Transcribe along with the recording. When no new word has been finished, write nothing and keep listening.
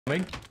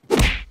Coming.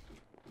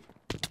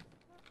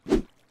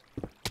 Go,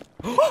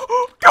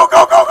 go,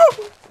 go, go!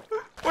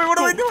 Wait, what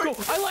am I doing? Go.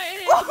 I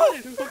landed.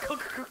 Go.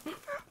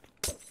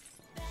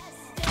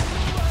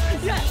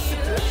 Yes!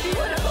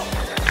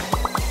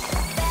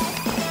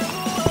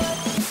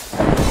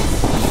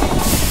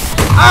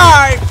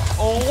 Alright,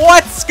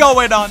 what's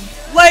going on,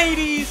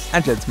 ladies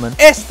and gentlemen?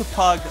 It's the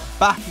Pug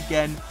back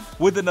again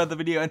with another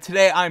video, and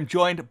today I'm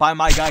joined by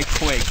my guy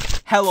Quig.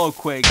 Hello,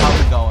 Quig.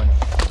 How's it going?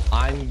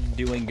 I'm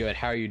doing good.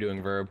 How are you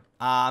doing, Verb?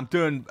 I'm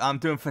doing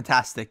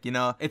fantastic. You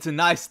know, it's a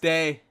nice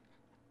day.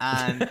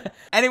 And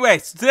anyway,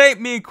 so today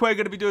me and Quig are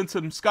gonna be doing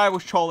some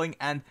SKYWARS trolling,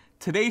 and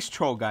today's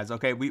troll, guys.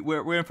 Okay,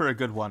 we're in for a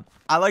good one.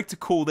 I like to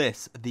call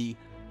this the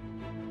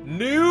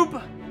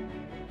NOOB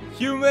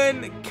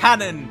human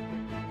cannon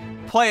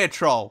player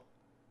troll,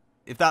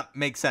 if that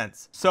makes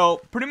sense.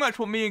 So pretty much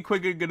what me and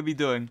Quig are gonna be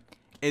doing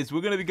is we're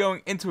gonna be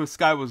going into a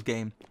SKYWARS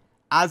game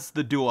as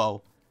the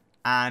duo,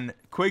 and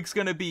Quig's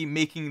gonna be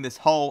making this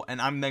hull,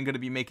 and I'm then gonna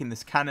be making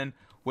this cannon,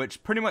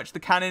 which pretty much the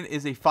cannon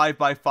is a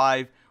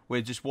 5x5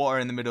 with just water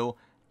in the middle,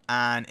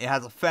 and it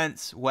has a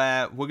fence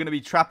where we're gonna be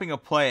trapping a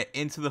player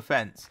into the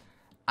fence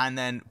and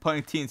then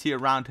putting TNT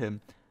around him,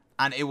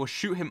 and it will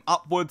shoot him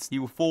upwards. He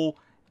will fall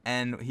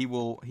and he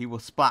will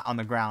splat on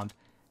the ground,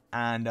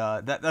 and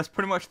that's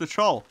pretty much the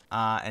troll.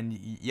 And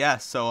yeah,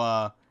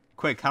 so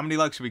Quig, how many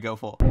likes should we go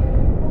for?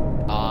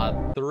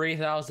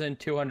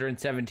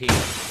 3,217.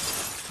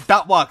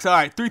 That works. All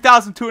right,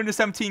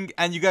 3,217,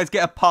 and you guys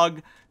get a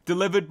pug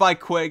delivered by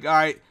Quig. All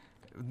right,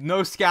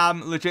 no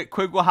scam, legit.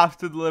 Quig will have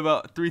to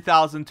deliver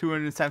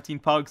 3,217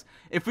 pugs.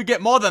 If we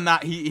get more than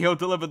that, he'll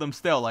deliver them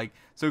still. Like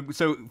so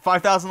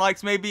 5,000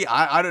 likes maybe.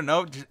 I don't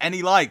know, just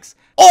any likes.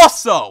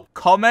 Also,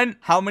 comment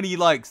how many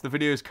likes the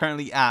video is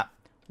currently at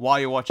while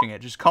you're watching it.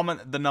 Just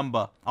comment the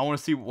number. I want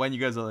to see when you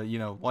guys are, you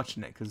know,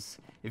 watching it, because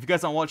if you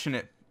guys aren't watching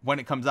it when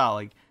it comes out,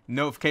 like,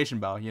 notification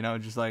bell, you know,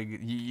 just like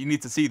you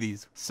need to see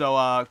these.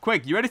 So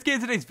Quig, you ready to get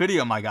into today's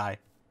video, my guy?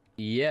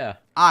 Yeah.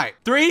 All right,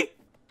 3,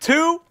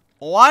 2,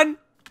 1,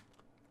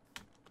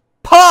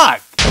 pug.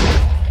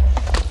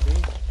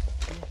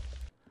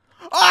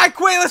 All right,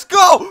 Quig, let's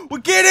go.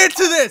 We'll get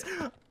into this.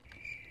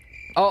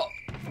 Oh,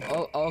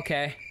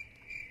 okay.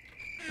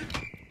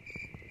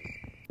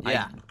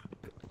 Yeah.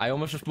 I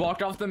almost just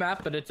walked off the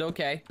map, but it's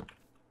okay.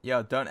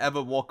 Yo, don't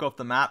ever walk off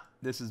the map.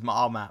 This is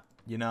our map,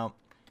 you know.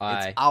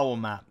 It's our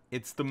map.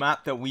 It's the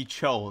map that we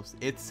chose.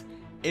 It's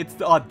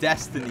our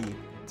destiny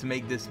to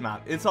make this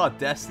map. It's our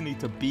destiny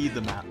to be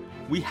the map.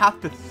 We have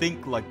to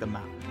think like the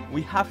map.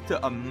 We have to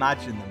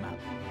imagine the map.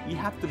 We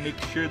have to make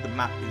sure the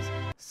map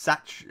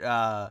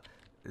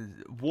is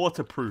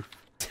waterproof.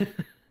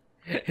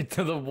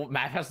 So the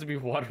map has to be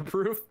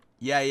waterproof?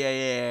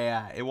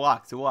 Yeah. It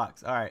walks. All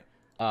right.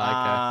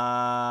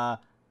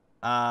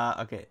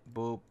 Okay.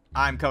 Boop.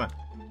 I'm coming.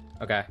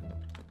 Okay.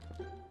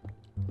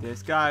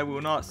 This guy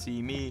will not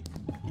see me.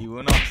 He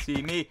will not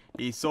see me.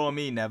 He saw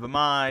me. Never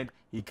mind.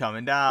 He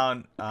coming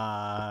down.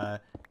 I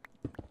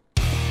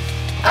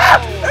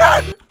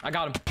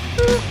got him.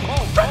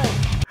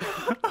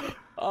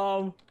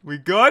 We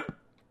good?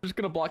 I'm just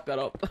gonna block that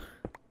up.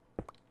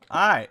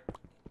 All right.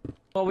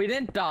 Well, we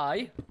didn't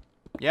die.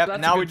 Yep. So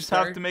now we just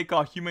have to make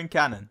our human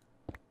cannon.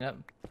 Yep.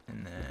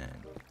 And then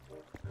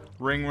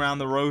ring around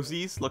the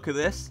rosies. Look at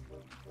this.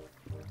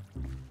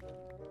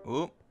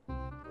 Oop.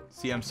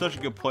 See, I'm such a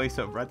good place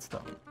at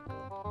redstone.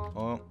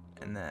 Oh,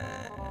 and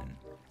then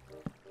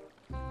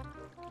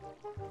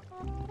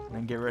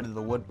get rid of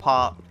the wood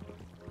pot.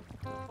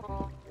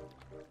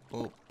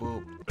 Boop,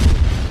 boop.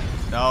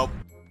 Nope.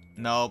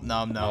 Oh.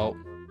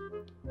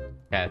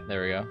 Okay,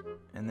 there we go.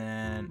 And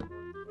then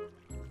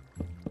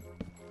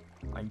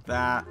like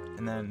that,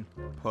 and then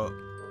put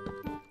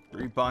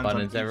 3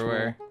 buttons on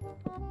everywhere.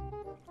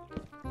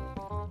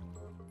 wall.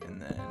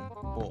 And then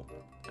boom. All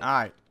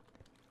right.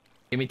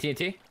 Give me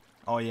TNT.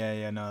 Oh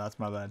yeah, no, that's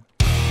my bad.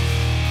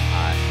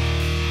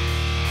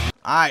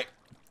 All right.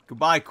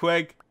 Goodbye,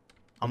 Quig.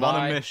 I'm on a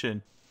Bye.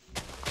 mission.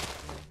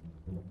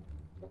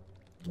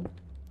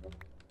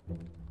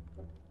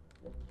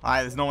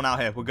 Alright, there's no one out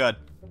here. We're good.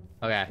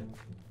 Okay.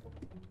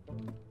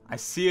 I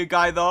see a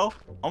guy though.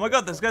 Oh my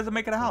god, this guy's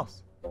making a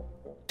house.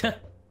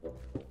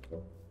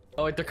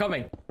 Oh wait, they're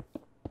coming.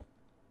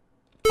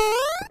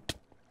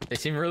 They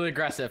seem really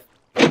aggressive.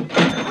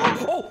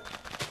 Oh!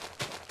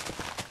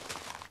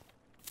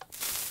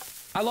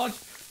 I launched.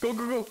 Go.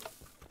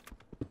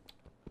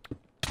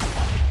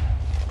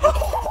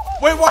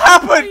 Wait, what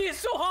happened? He is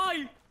so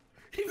high.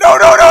 No.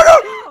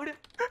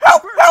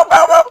 Help.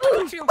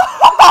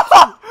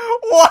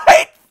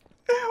 What?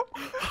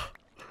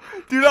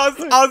 Dude,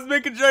 I was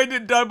making sure I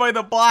didn't die by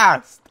the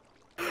blast.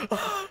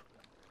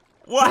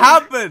 What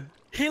happened?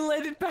 He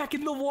landed back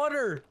in the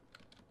water.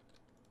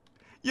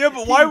 Yeah,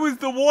 but why was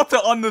the water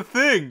on the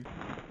thing?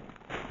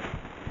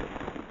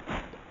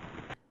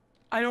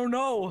 I don't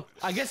know.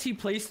 I guess he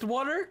placed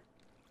water?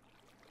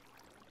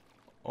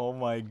 Oh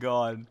my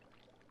god.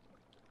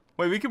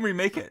 Wait, we can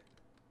remake it.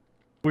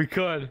 We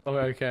could.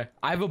 Okay.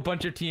 I have a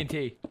bunch of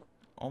TNT.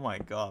 Oh my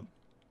god.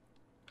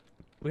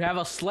 We have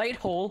a slight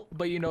hole,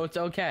 but you know it's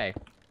okay.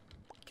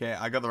 Okay,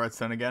 I got the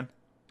redstone again.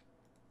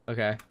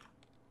 Okay.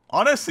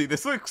 Honestly,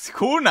 this looks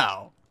cool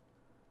now.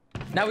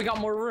 Now we got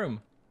more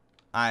room.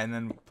 Alright, and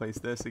then place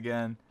this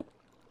again.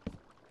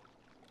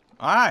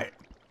 Alright.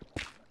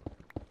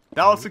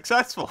 That was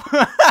successful.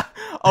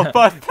 Our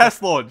first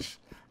test launch.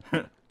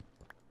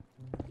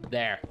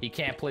 There. He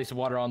can't place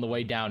water on the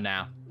way down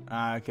now.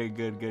 Okay,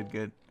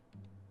 good.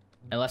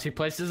 Unless he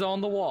places it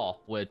on the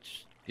wall,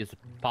 which is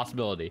a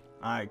possibility.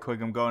 Alright,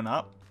 quick, I'm going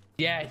up.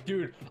 Yeah,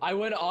 dude. I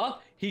went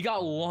up. He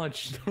got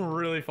launched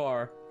really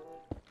far.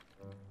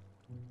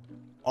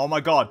 Oh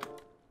my god.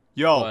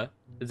 Yo. What?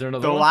 Is there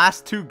another The one?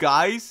 last two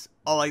guys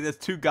are like, there's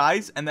two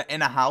guys and they're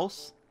in a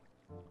house.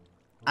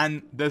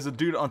 And there's a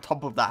dude on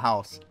top of that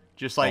house.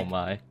 Just like Oh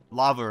my.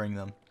 lavaing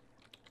them.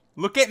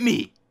 Look at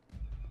me.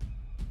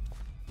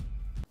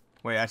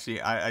 Wait,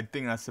 actually, I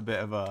think that's a bit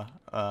of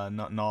a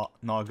not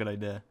a good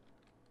idea.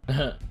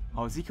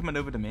 Oh, is he coming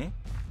over to me?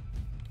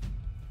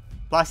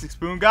 Plastic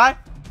spoon guy?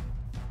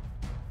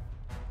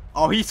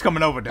 Oh, he's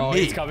coming over to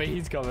me. He's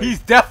coming. He's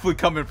definitely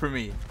coming for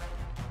me.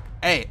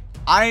 Hey,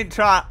 I ain't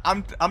trying.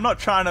 I'm not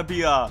trying to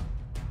be a.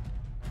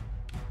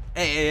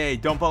 Hey,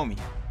 don't bow me.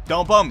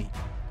 Don't bow me.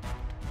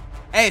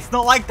 Hey, it's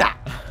not like that.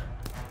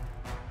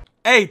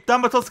 Hey,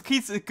 Damatos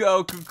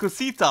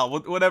Cosita,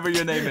 whatever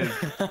your name is.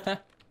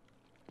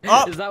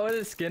 Oh. Is that what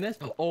his skin is?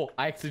 Oh,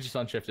 I actually just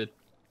unshifted.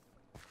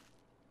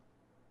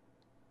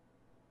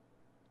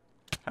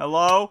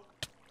 Hello?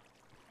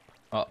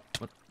 Oh,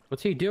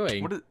 what's he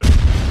doing? What is...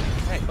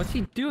 Hey. What's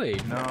he doing?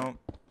 No.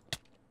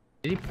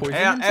 Did he poison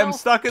Hey, himself? I'm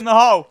stuck in the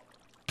hole.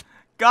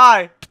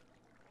 Guy.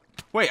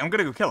 Wait, I'm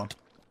gonna go kill him.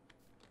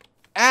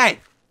 Hey.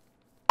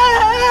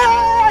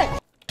 Oh,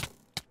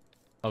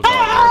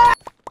 God.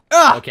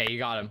 Okay, you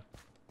got him.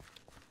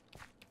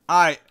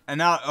 Alright, and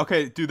now,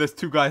 okay, dude, there's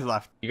two guys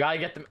left. You gotta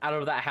get them out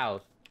of that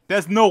house.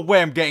 There's no way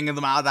I'm getting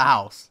them out of the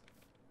house.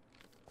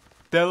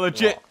 They're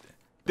legit.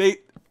 What?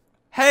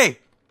 Hey.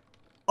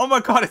 Oh my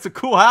god, it's a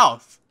cool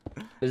house.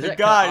 Is Hey, it?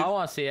 guys. I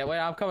want to see it. Wait,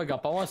 I'm coming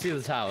up. I want to see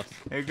this house.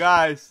 Hey,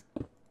 guys.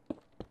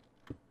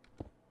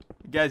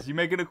 Guys, you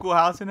making a cool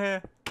house in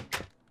here?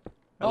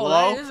 Oh,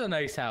 Hello? that is a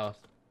nice house.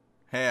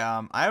 Hey,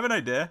 I have an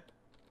idea.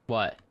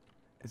 What?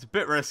 It's a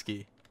bit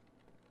risky.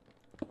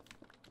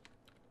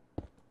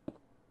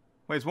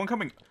 Wait, is one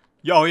coming?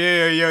 Yo.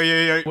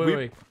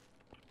 Wait.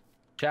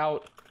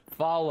 Shout.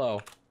 Follow.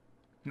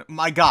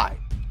 My guy.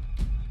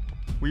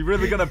 We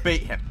really gonna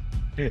bait him.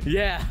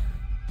 Yeah.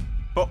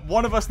 But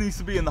one of us needs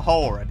to be in the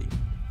hole already.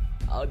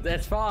 Oh,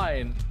 that's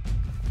fine.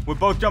 We're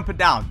both jumping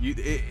down.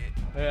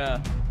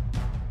 Yeah.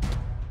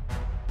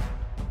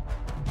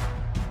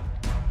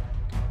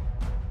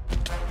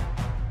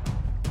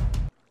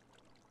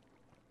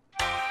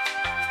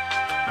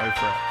 Go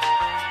for it.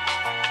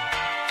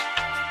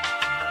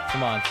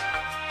 Come on.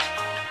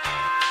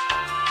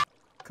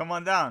 Come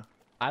on down.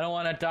 I don't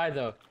want to die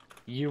though.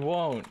 You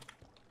won't.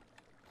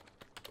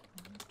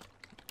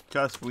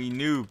 Just we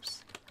noobs.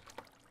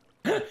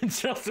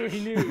 Just so we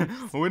knew.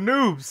 We're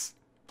noobs.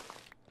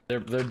 They're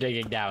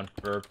digging down.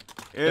 They're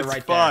It's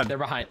right fun. there. They're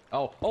behind.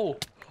 Oh.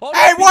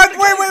 Hey, what?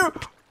 Wait.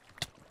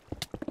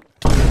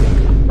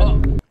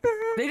 Oh,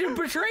 they didn't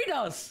betray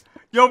us.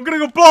 Yo, I'm gonna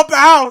go blow up the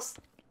house.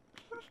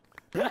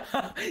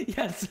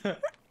 Yes.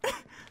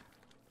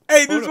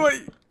 Hey, this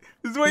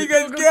is what you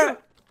guys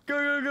get.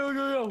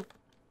 Go.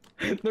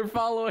 They're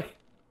following.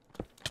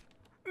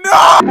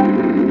 No!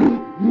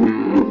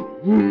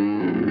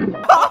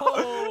 Oh.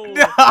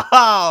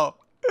 No!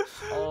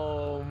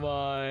 Oh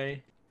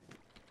my.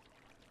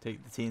 Take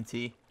the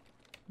TNT.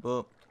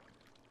 Boop.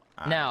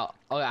 Now,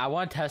 okay, I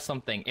want to test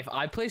something. If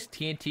I place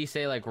TNT,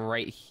 say like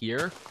right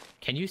here,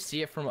 can you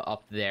see it from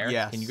up there?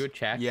 Yes. Can you go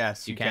check?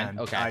 Yes, you can.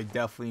 Okay. I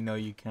definitely know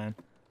you can.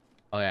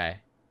 Okay.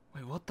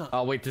 Wait, what the?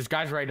 Oh wait, this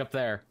guy's right up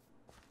there.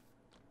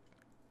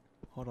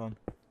 Hold on.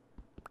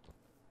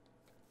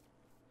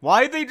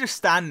 Why are they just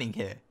standing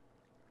here?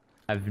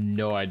 I have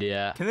no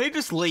idea. Can they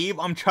just leave?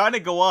 I'm trying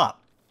to go up.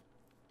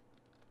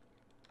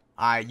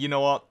 Alright, you know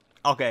what?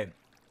 Okay.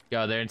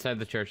 Yo, they're inside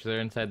the church.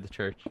 They're inside the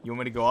church. You want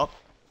me to go up?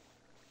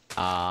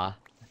 I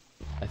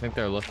think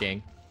they're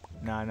looking.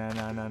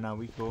 No,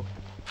 we cool.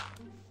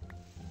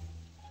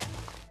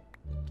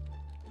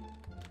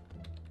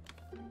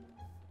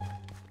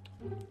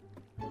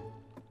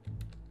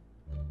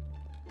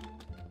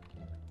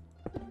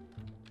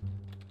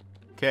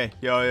 Okay,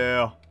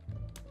 yo.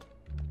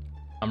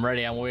 I'm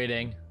ready. I'm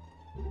waiting.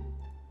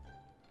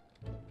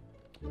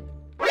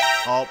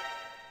 Oh,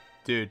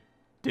 dude,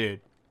 I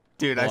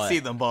What? see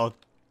them both.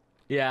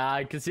 Yeah,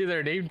 I can see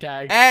their name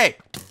tag. Hey!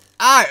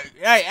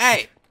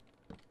 Hey!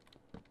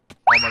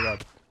 Oh my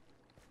god.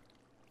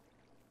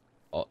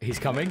 Oh, he's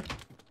coming.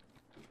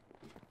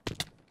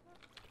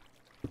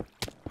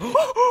 Go!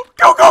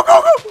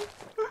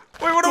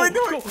 Wait, what are we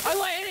doing? Go. I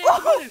landed.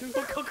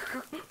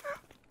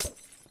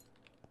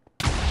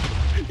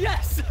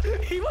 Yes!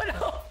 He went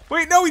up!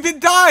 Wait, no, he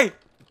didn't die!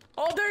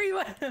 Oh, there he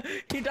went!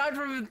 He died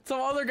from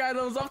some other guy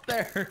that was up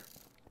there.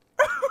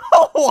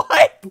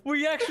 What?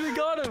 We actually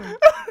got him!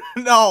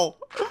 No.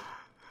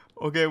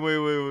 Okay, wait.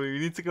 We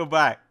need to go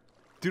back.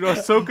 Dude, I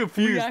was so We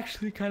confused.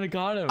 actually kind of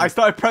got him. I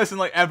started pressing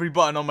like every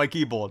button on my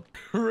keyboard.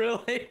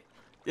 Really?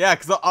 Yeah,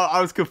 because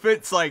I was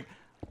convinced like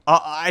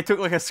I took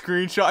like a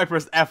screenshot. I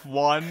pressed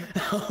F1.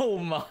 Oh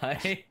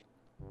my.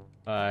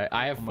 Alright,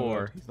 I have 4.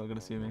 God, he's not gonna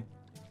see me.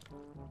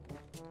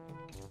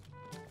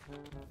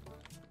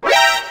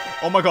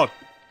 Oh my god.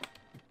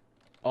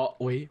 Oh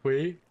wait.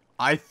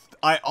 I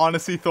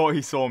honestly thought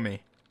he saw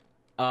me.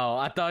 Oh,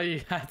 I thought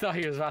he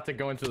was about to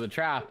go into the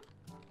trap.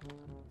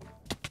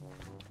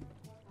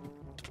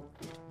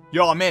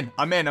 Yo, I'm in.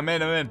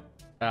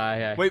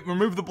 Yeah. Wait,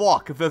 remove the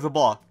block if there's a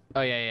block.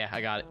 Oh yeah, I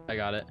got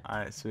it.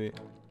 Alright, sweet.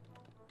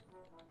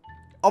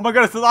 Oh my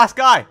god, it's the last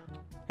guy.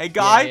 Hey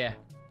guy. Yeah.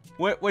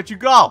 Where'd you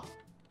go?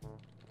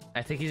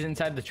 I think he's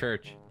inside the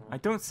church. I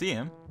don't see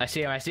him. I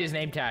see him. I see his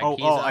name tag. Oh,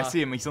 I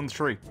see him. He's on the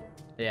tree.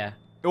 Yeah.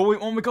 Oh, wait,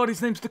 oh my god,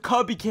 his name's the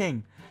Kirby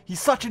King. He's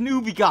such a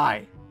newbie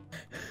guy.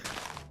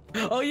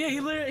 Oh yeah,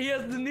 he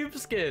has the noob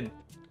skin.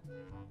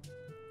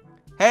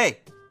 Hey,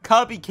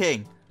 Kirby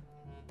King.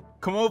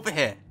 Come over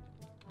here.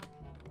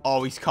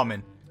 Oh, he's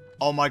coming.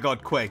 Oh my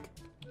god, Quig.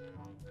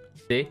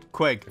 See?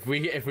 Quig. If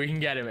we can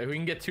get him, if we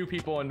can get 2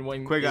 people in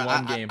one Quig,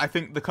 one game. I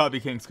think the Kirby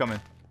King's coming.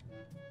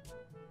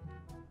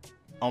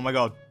 Oh my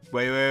god.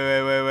 Wait.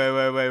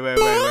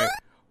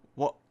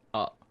 What?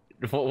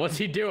 What's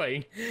he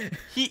doing?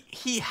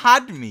 He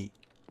had me.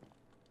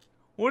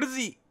 What is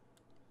he?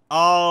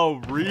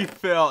 Oh,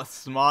 refill.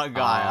 Smart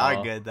guy.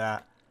 I get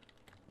that.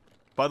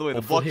 By the way,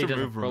 the block's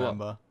removed,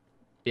 remember?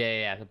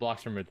 Yeah, the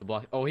block's removed. The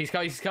block. Oh, he's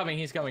coming.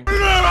 Is he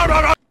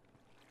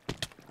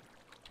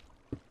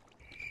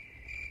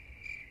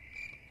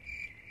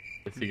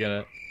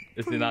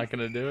not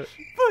gonna do it?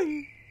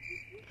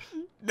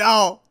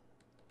 No.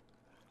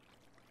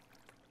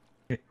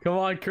 Come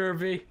on,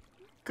 Kirby.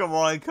 Come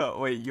on,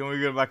 wait, you want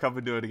me to go back up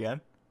and do it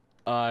again?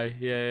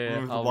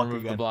 Yeah. I'll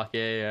remove the block.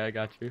 Yeah, I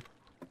got you.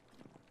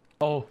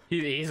 Oh,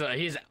 he's on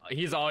you.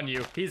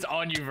 He's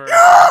on you, Verb.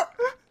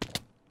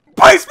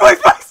 Please.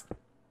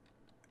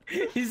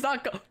 He's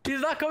not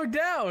going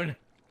down.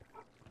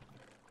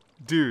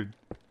 Dude.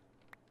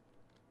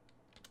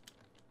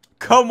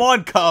 Come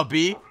on,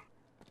 Kirby.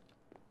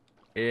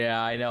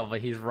 Yeah, I know, but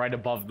he's right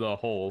above the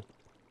hole.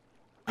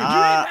 You didn't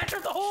match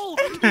up the hole.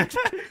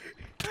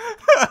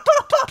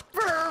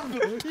 Verb,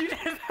 you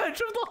didn't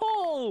patch up the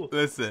hole.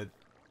 Listen,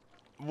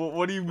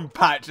 what do you mean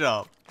patch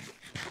up?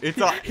 It's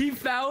a He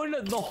found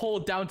the hole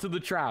down to the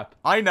trap.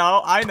 I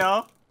know.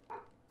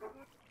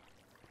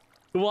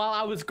 While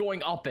I was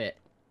going up it.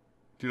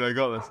 Dude, I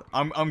got this.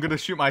 I'm gonna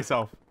shoot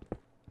myself.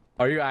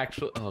 Are you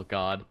actually? Oh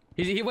God.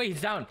 Wait,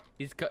 he's down.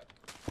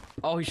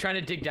 Oh, he's trying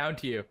to dig down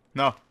to you.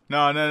 No.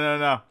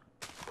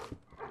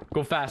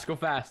 Go fast.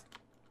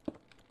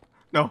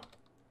 No.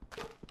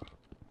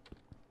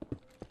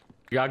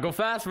 You gotta go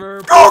fast,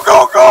 Verb.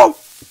 Go!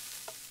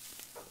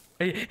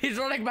 He's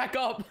running back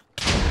up.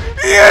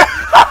 Yeah!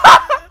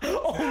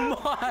 Oh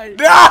my!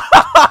 No!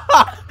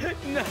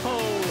 No!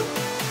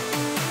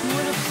 You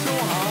went up so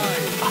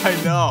high. I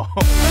know.